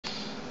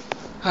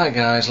Hi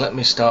guys, let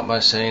me start by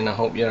saying I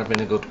hope you're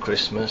having a good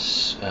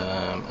Christmas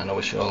and I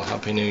wish you all a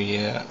Happy New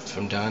Year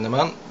from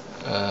Dynaman.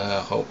 I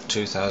hope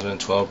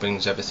 2012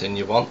 brings everything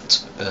you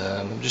want.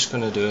 I'm just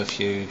going to do a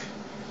few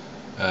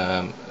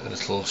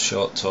little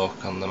short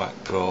talk on the Mac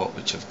Pro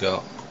which I've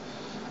got.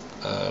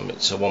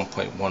 It's a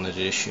 1.1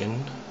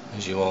 edition,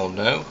 as you all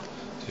know,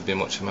 if you've been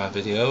watching my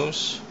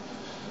videos.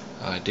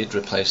 I did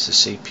replace the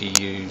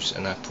CPUs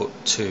and I put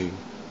two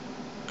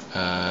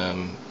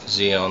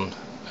Xeon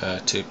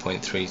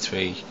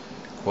 2.33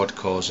 quad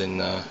cores in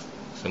there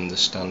from the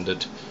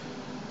standard 2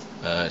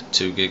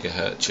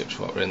 GHz chips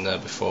what were in there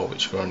before,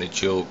 which were only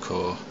dual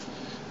core.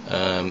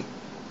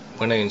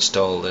 When I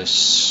install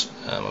this,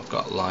 I've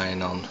got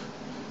Lion on.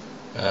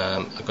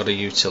 I've got a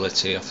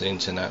utility off the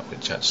internet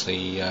which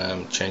actually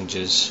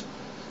changes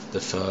the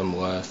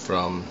firmware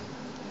from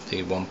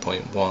the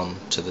 1.1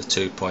 to the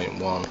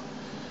 2.1.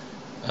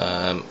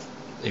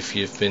 If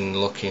you've been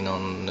looking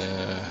on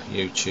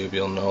YouTube,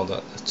 you'll know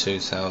that the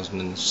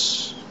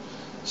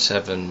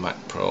 2007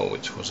 Mac Pro,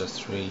 which was a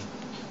 3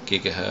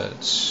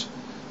 GHz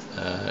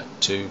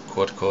 2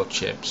 quad core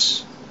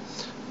chips,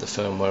 the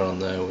firmware on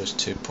there was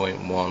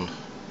 2.1,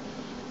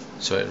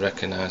 so it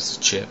recognised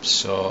the chips.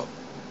 So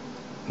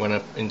when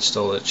I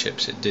installed the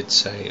chips, it did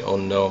say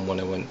unknown when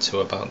I went to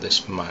about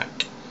this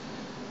Mac,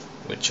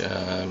 which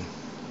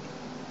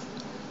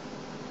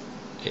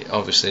it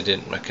obviously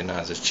didn't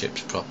recognise the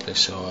chips properly,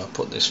 so I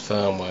put this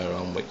firmware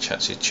on which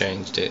actually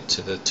changed it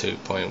to the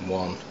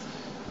 2.1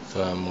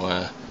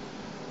 firmware,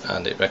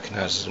 and it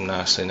recognises them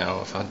nicely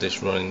now. I've had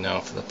this running now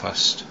for the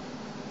past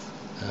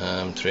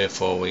 3 or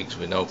 4 weeks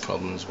with no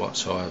problems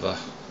whatsoever.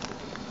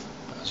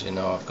 As you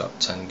know, I've got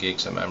 10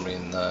 gigs of memory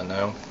in there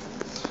now.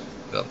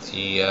 I've got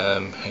the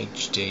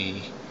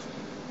HD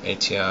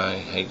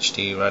ATI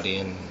HD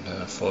Radeon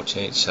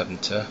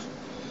 4870,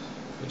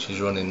 which is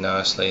running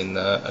nicely in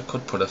there. I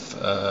could put a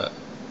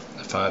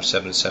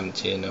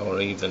 5770 in,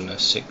 or even a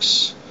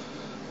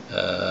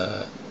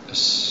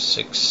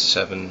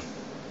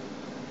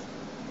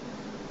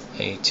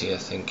 6780, I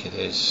think it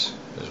is,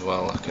 as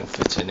well. I can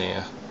fit in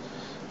here.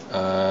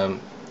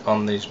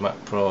 On these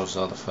Mac Pros,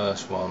 though, the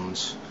first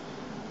ones,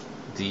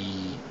 the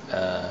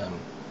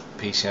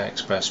PCI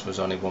Express was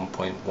only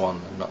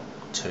 1.1 and not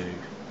 2,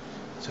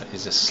 so it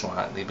is a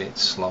slightly bit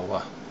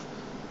slower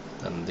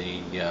than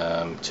the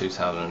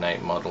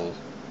 2008 model,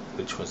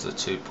 which was the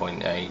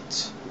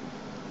 2.8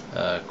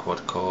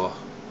 quad core,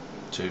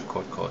 2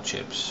 quad core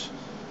chips.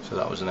 So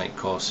that was an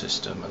 8-core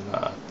system, and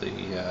that had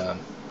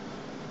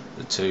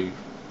the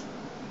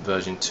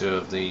version 2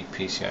 of the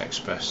PCI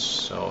Express,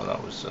 so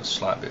that was a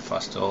slight bit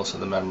faster. Also,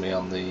 the memory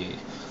on the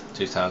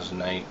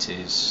 2008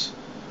 is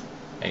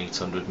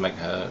 800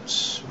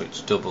 MHz,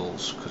 which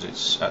doubles because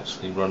it's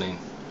actually running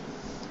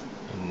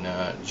in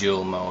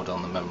dual mode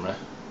on the memory.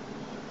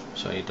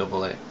 So you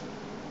double it,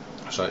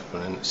 so it's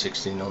running at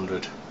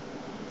 1600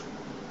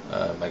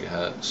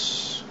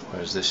 megahertz,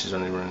 whereas this is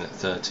only running at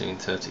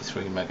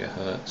 1333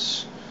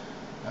 megahertz.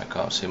 I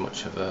can't see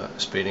much of a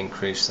speed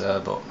increase there,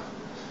 but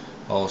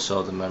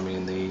also the memory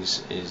in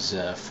these is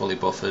fully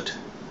buffered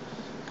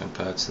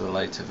compared to the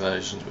later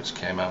versions which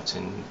came out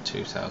in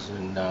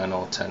 2009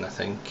 or 10, I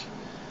think,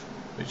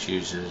 which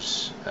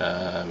uses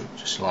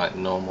just like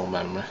normal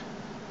memory,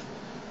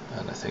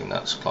 and I think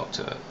that's clocked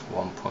at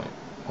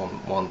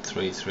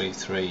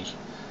 1.1333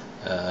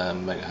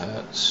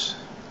 megahertz.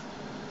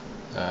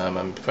 I'm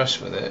impressed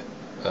with it.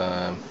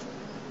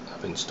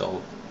 I've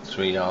installed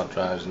 3 hard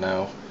drives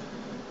now.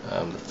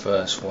 The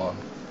first one,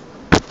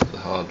 the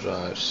hard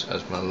drives,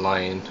 as my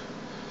Lion,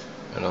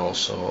 and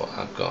also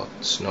I've got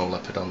Snow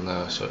Leopard on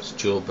there, so it's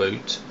dual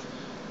boot.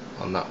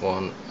 On that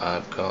one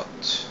I've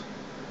got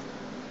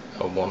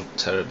a 1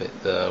 terabit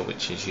there,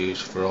 which is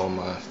used for all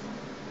my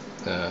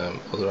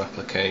other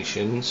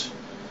applications,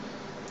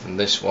 and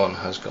this one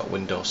has got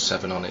Windows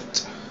 7 on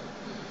it.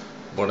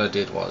 What I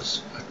did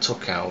was I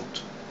took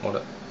out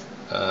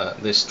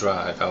this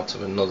drive out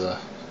of another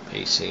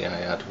PC I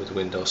had with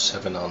Windows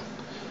 7 on.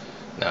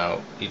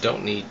 Now you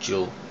don't need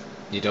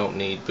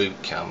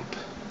boot camp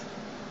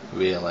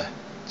really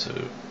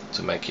to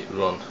make it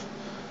run.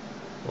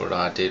 What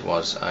I did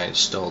was I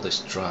installed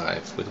this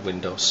drive with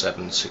Windows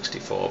 7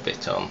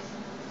 64-bit on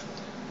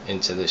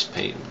into this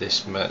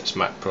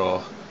Mac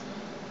Pro,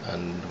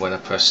 and when I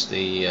pressed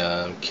the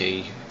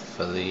key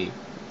for the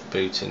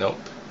booting up,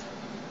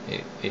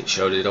 it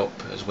showed it up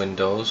as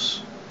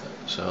Windows.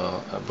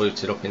 So I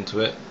booted up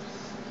into it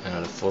and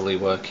had a fully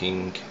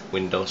working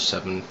Windows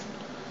 7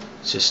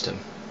 system,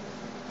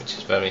 which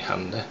is very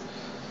handy.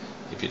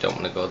 If you don't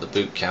want to go the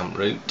boot camp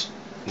route,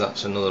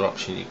 that's another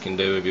option you can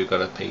do if you've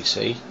got a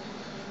PC.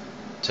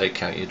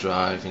 Take out your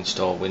drive,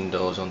 install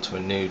Windows onto a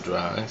new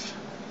drive,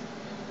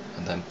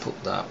 and then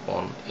put that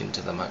one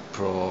into the Mac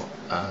Pro,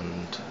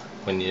 and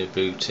when you're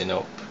booting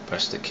up,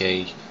 press the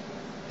key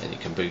and you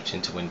can boot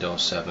into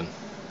Windows 7.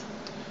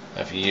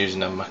 If you're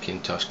using a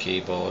Macintosh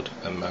keyboard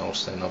and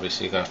mouse, then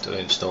obviously you're going to have to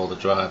install the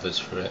drivers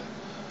for it,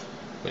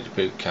 which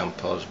Boot Camp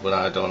has, but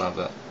I don't have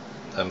that.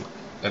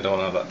 I don't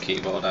have that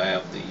keyboard. I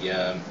have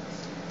the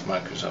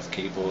Microsoft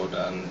keyboard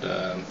and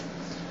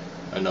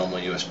a normal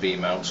USB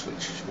mouse,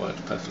 which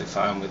works perfectly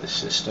fine with this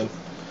system.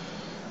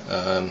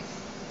 I've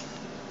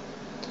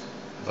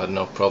had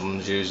no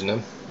problems using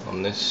them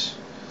on this.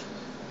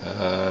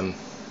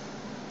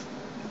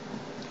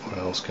 What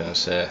else can I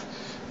say?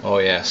 Oh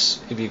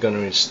yes, if you're going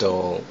to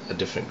install a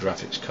different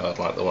graphics card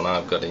like the one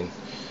I've got in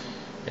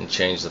and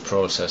change the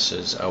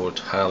processors, I would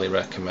highly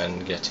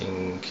recommend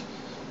getting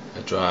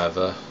a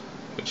driver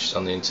which is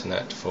on the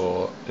internet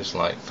for, is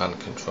like fan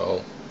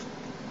control,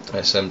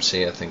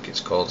 SMC I think it's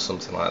called,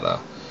 something like that,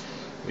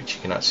 which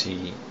you can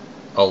actually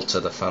alter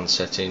the fan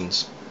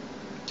settings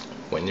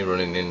when you're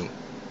running in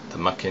the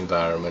Mac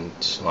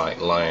environment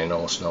like Lion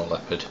or Snow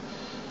Leopard.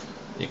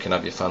 You can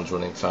have your fans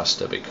running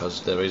faster,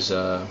 because there is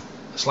a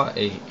slight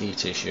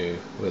heat issue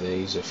with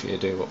these. If you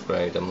do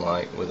upgrade them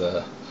like with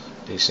a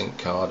decent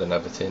card and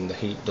everything, the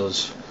heat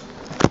does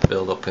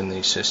build up in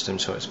these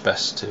systems, so it's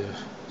best to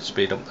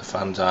speed up the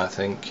fans, I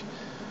think,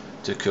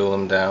 to cool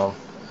them down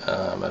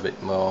a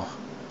bit more.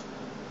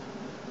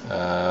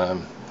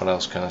 What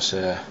else can I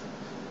say?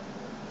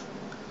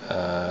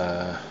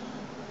 Yeah,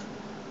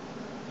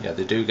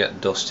 they do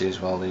get dusty as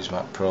well, these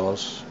Mac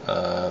Pros.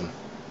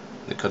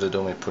 They could have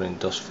done with putting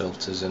dust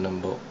filters in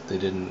them, but they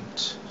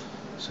didn't,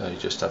 so you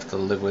just have to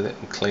live with it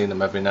and clean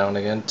them every now and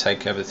again,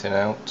 take everything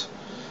out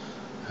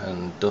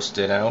and dust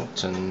it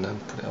out and then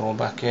put it all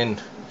back in.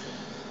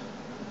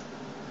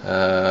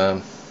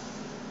 What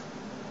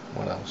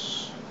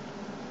else?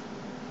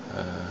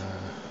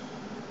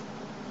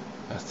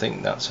 I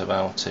think that's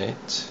about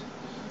it.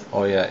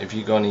 Oh yeah, if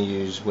you're going to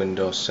use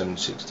Windows 7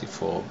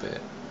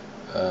 64-bit,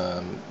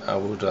 I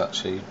would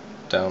actually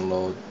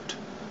download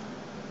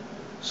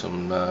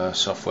some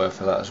software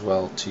for that as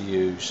well, to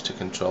use to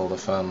control the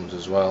fans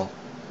as well.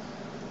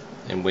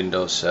 In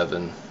Windows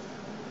 7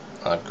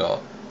 I've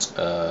got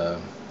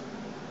a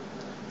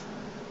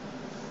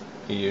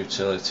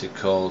utility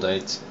called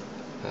let's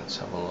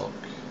have a look.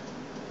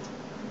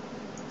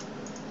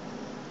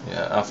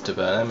 Yeah,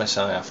 Afterburner,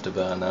 MSI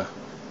Afterburner.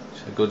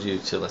 It's a good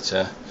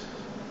utility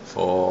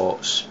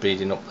for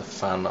speeding up the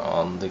fan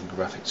on the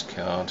graphics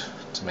card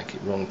to make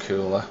it run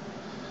cooler.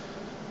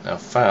 Now,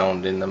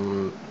 found in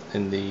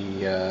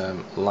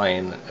the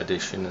Lion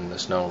edition and the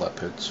Snow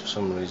Leopards, for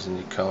some reason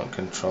you can't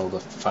control the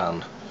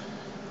fan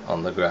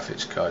on the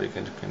graphics card. You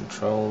can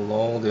control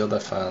all the other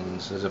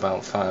fans. There's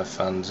about 5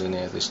 fans in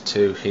here. There's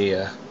 2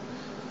 here,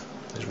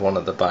 there's one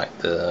at the back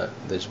there,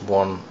 there's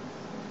one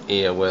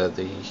here where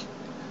the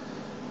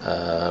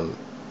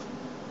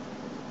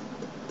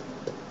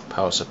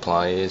power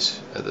supply is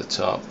at the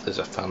top. There's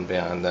a fan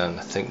behind there, and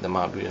I think there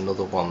might be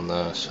another one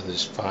there, so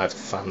there's 5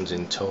 fans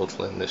in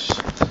total in this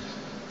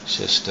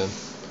system.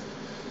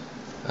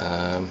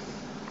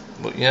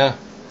 But yeah,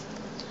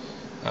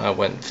 I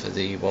went for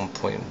the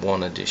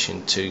 1.1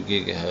 edition 2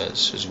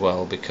 GHz as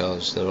well,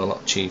 because they're a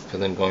lot cheaper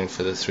than going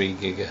for the 3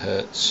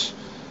 GHz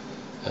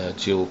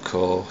dual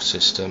core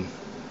system.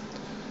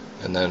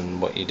 And then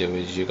what you do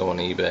is you go on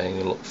eBay and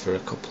you look for a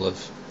couple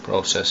of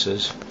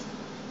processors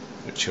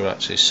which are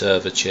actually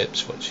server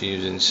chips, which you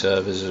use in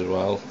servers as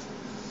well.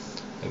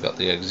 I've got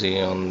the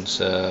Xeons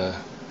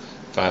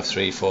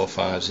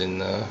 5345s in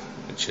there,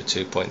 which are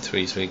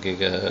 2.33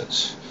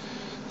 GHz.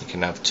 You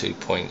can have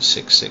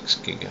 2.66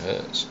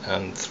 GHz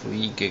and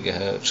 3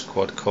 GHz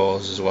quad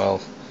cores as well.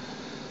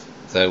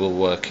 They will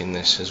work in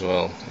this as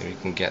well if you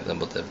can get them,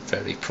 but they're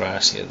very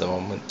pricey at the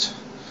moment.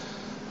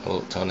 I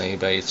looked on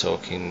eBay, you're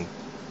talking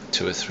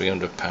 £200 or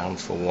 £300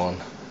 for one,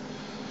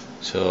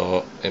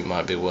 so it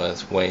might be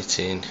worth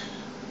waiting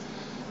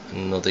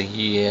another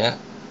year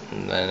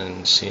and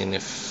then seeing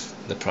if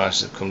the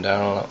prices have come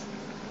down or not,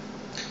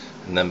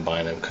 and then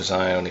buying them, because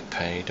I only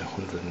paid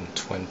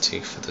 120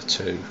 for the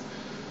 2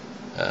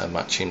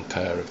 matching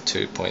pair of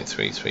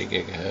 2.33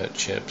 GHz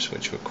chips,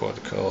 which were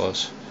quad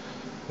cores,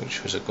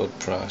 which was a good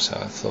price,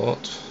 I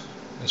thought,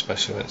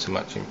 especially when it's a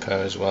matching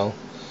pair as well,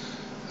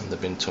 and they've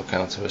been took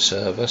out of a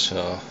server,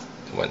 so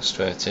it went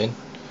straight in.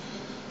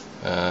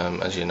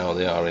 As you know,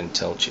 they are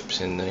Intel chips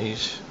in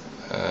these,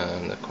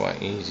 and they're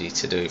quite easy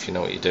to do if you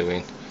know what you're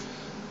doing.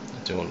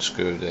 Do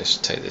unscrew this,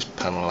 take this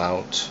panel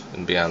out,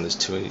 and behind there's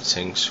 2 heat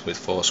sinks with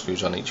 4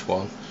 screws on each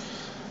one.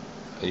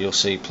 You'll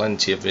see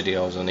plenty of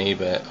videos on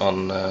eBay,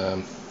 on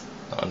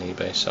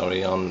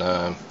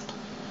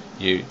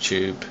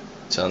YouTube,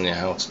 telling you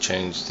how to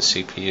change the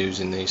CPUs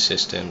in these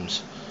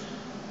systems,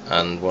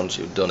 and once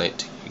you've done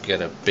it you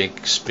get a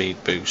big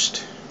speed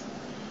boost.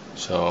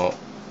 So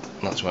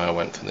that's why I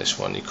went for this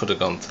one. You could have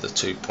gone for the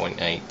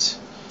 2.8,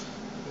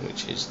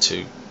 which is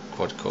 2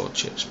 quad core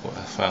chips, but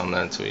I found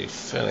them to be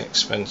fairly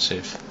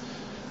expensive,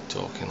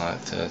 talking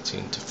like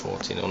 £1,300 to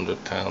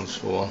 £1,400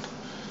 for one,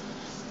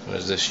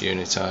 whereas this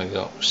unit I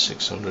got was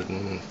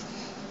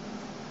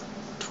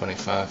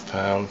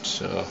 £625,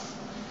 so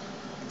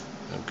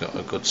I've got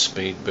a good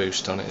speed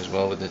boost on it as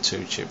well with the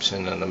 2 chips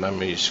in, and the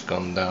memory's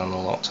gone down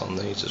a lot on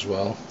these as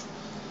well.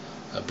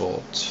 I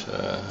bought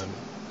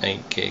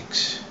 8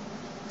 gigs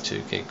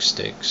 2 gig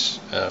sticks,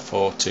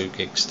 4 2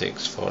 gig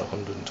sticks for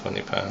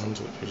 £120,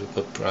 which was a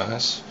good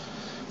price,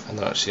 and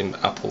they're actually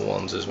Apple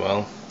ones as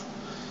well.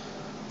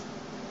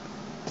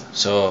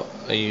 So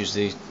I use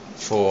the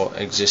 4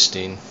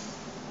 existing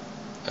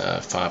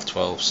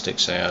 512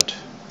 sticks I had,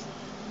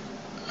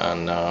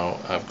 and now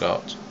I've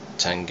got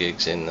 10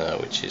 gigs in there,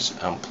 which is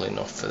ample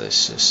enough for this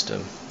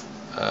system.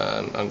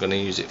 I'm going to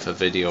use it for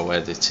video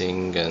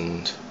editing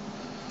and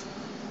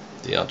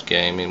the odd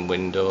game in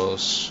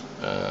Windows.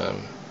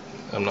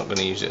 I'm not going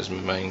to use it as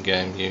my main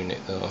game unit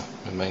though.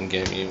 My main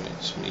game unit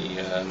is my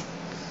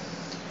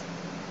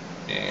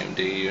AMD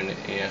unit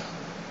here,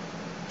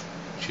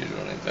 which is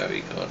running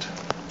very good.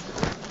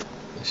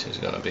 This is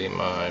going to be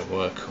my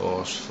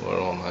workhorse for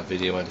all my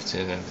video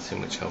editing and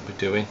everything which I'll be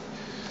doing,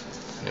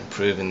 and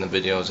improving the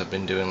videos I've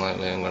been doing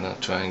lately. I'm going to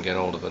try and get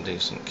hold of a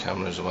decent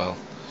camera as well.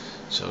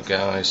 So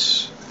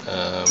guys,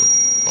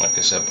 like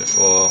I said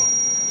before,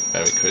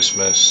 Merry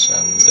Christmas,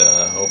 and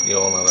hope you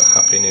all have a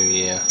Happy New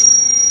Year.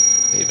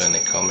 Leave any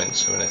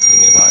comments or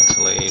anything you'd like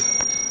to leave.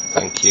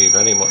 Thank you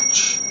very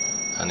much,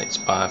 and it's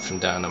bye from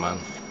Dynaman.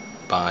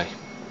 Bye.